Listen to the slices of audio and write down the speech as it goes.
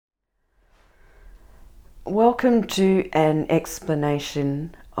Welcome to an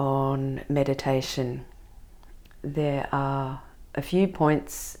explanation on meditation. There are a few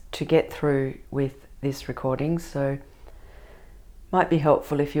points to get through with this recording, so it might be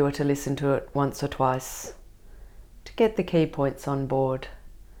helpful if you were to listen to it once or twice to get the key points on board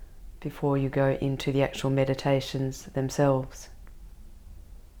before you go into the actual meditations themselves.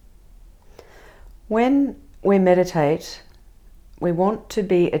 When we meditate, we want to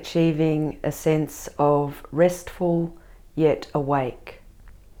be achieving a sense of restful yet awake.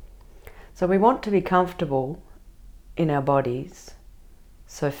 So we want to be comfortable in our bodies.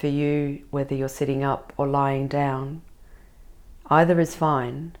 So for you, whether you're sitting up or lying down, either is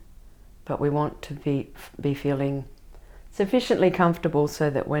fine, but we want to be feeling sufficiently comfortable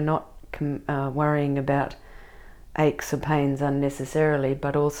so that we're not worrying about aches or pains unnecessarily,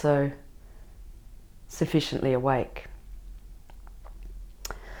 but also sufficiently awake.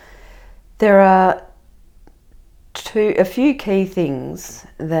 There are a few key things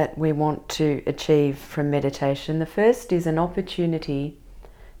that we want to achieve from meditation. The first is an opportunity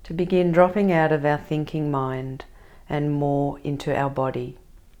to begin dropping out of our thinking mind and more into our body.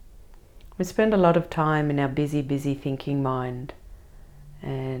 We spend a lot of time in our busy thinking mind,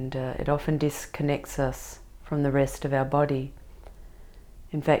 and it often disconnects us from the rest of our body.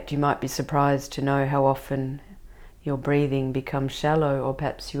 In fact, you might be surprised to know how often your breathing becomes shallow, or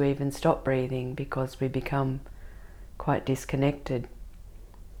perhaps you even stop breathing because we become quite disconnected.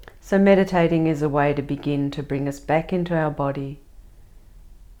 So meditating is a way to begin to bring us back into our body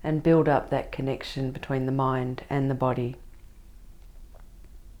and build up that connection between the mind and the body.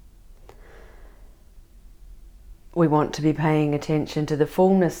 We want to be paying attention to the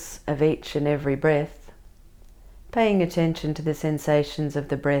fullness of each and every breath, paying attention to the sensations of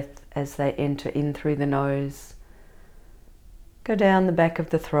the breath as they enter in through the nose, go down the back of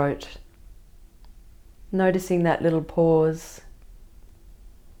the throat, noticing that little pause,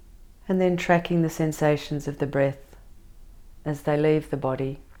 and then tracking the sensations of the breath as they leave the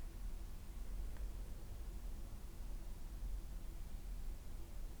body.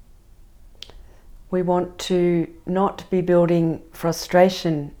 We want to not be building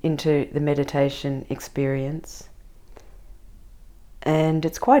frustration into the meditation experience. And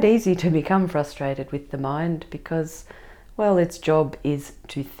it's quite easy to become frustrated with the mind because, well, its job is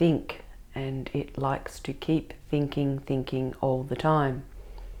to think, and it likes to keep thinking all the time.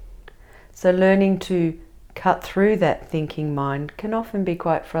 So learning to cut through that thinking mind can often be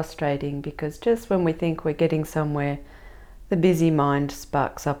quite frustrating, because just when we think we're getting somewhere, the busy mind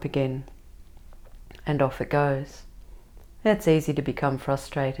sparks up again and off it goes. It's easy to become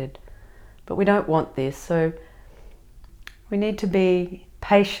frustrated, but we don't want this, so we need to be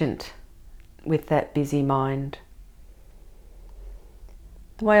patient with that busy mind.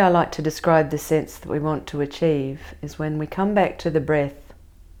 The way I like to describe the sense that we want to achieve is when we come back to the breath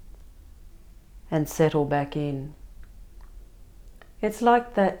and settle back in. It's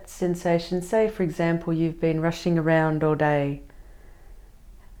like that sensation, say for example you've been rushing around all day,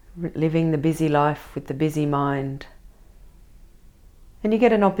 living the busy life with the busy mind, and you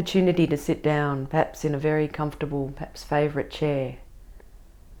get an opportunity to sit down, perhaps in a very comfortable, perhaps favourite chair.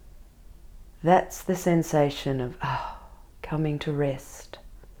 That's the sensation of coming to rest.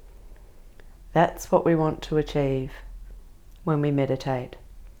 That's what we want to achieve when we meditate.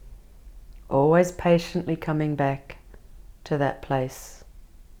 Always patiently coming back to that place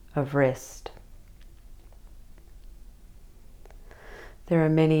of rest. There are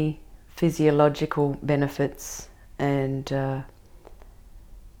many physiological benefits and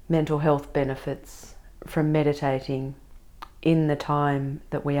mental health benefits from meditating in the time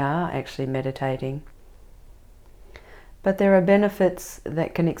that we are actually meditating. But there are benefits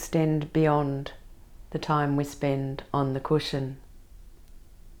that can extend beyond the time we spend on the cushion.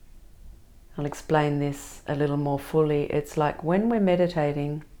 I'll explain this a little more fully. It's like when we're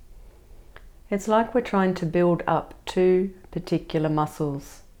meditating, it's like we're trying to build up two particular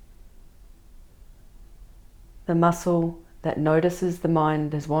muscles. The muscle that notices the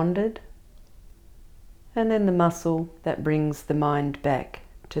mind has wandered, and then the muscle that brings the mind back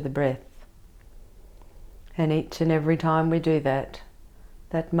to the breath. And each and every time we do that,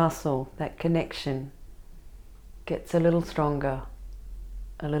 that muscle, that connection, gets a little stronger,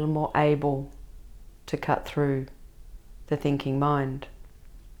 a little more able to cut through the thinking mind.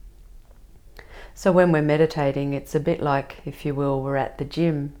 So when we're meditating, it's a bit like, if you will, we're at the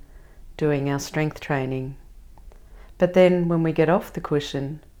gym doing our strength training. But then when we get off the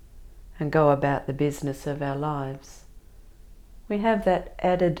cushion and go about the business of our lives, we have that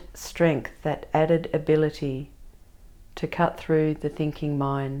added strength, that added ability to cut through the thinking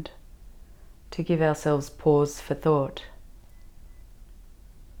mind, to give ourselves pause for thought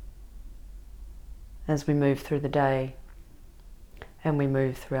as we move through the day and we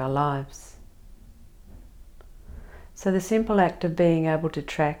move through our lives. So the simple act of being able to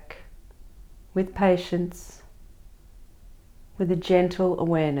track with patience, with a gentle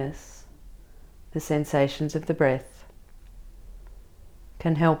awareness, the sensations of the breath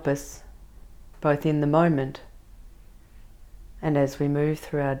can help us both in the moment and as we move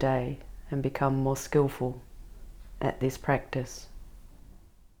through our day and become more skillful at this practice.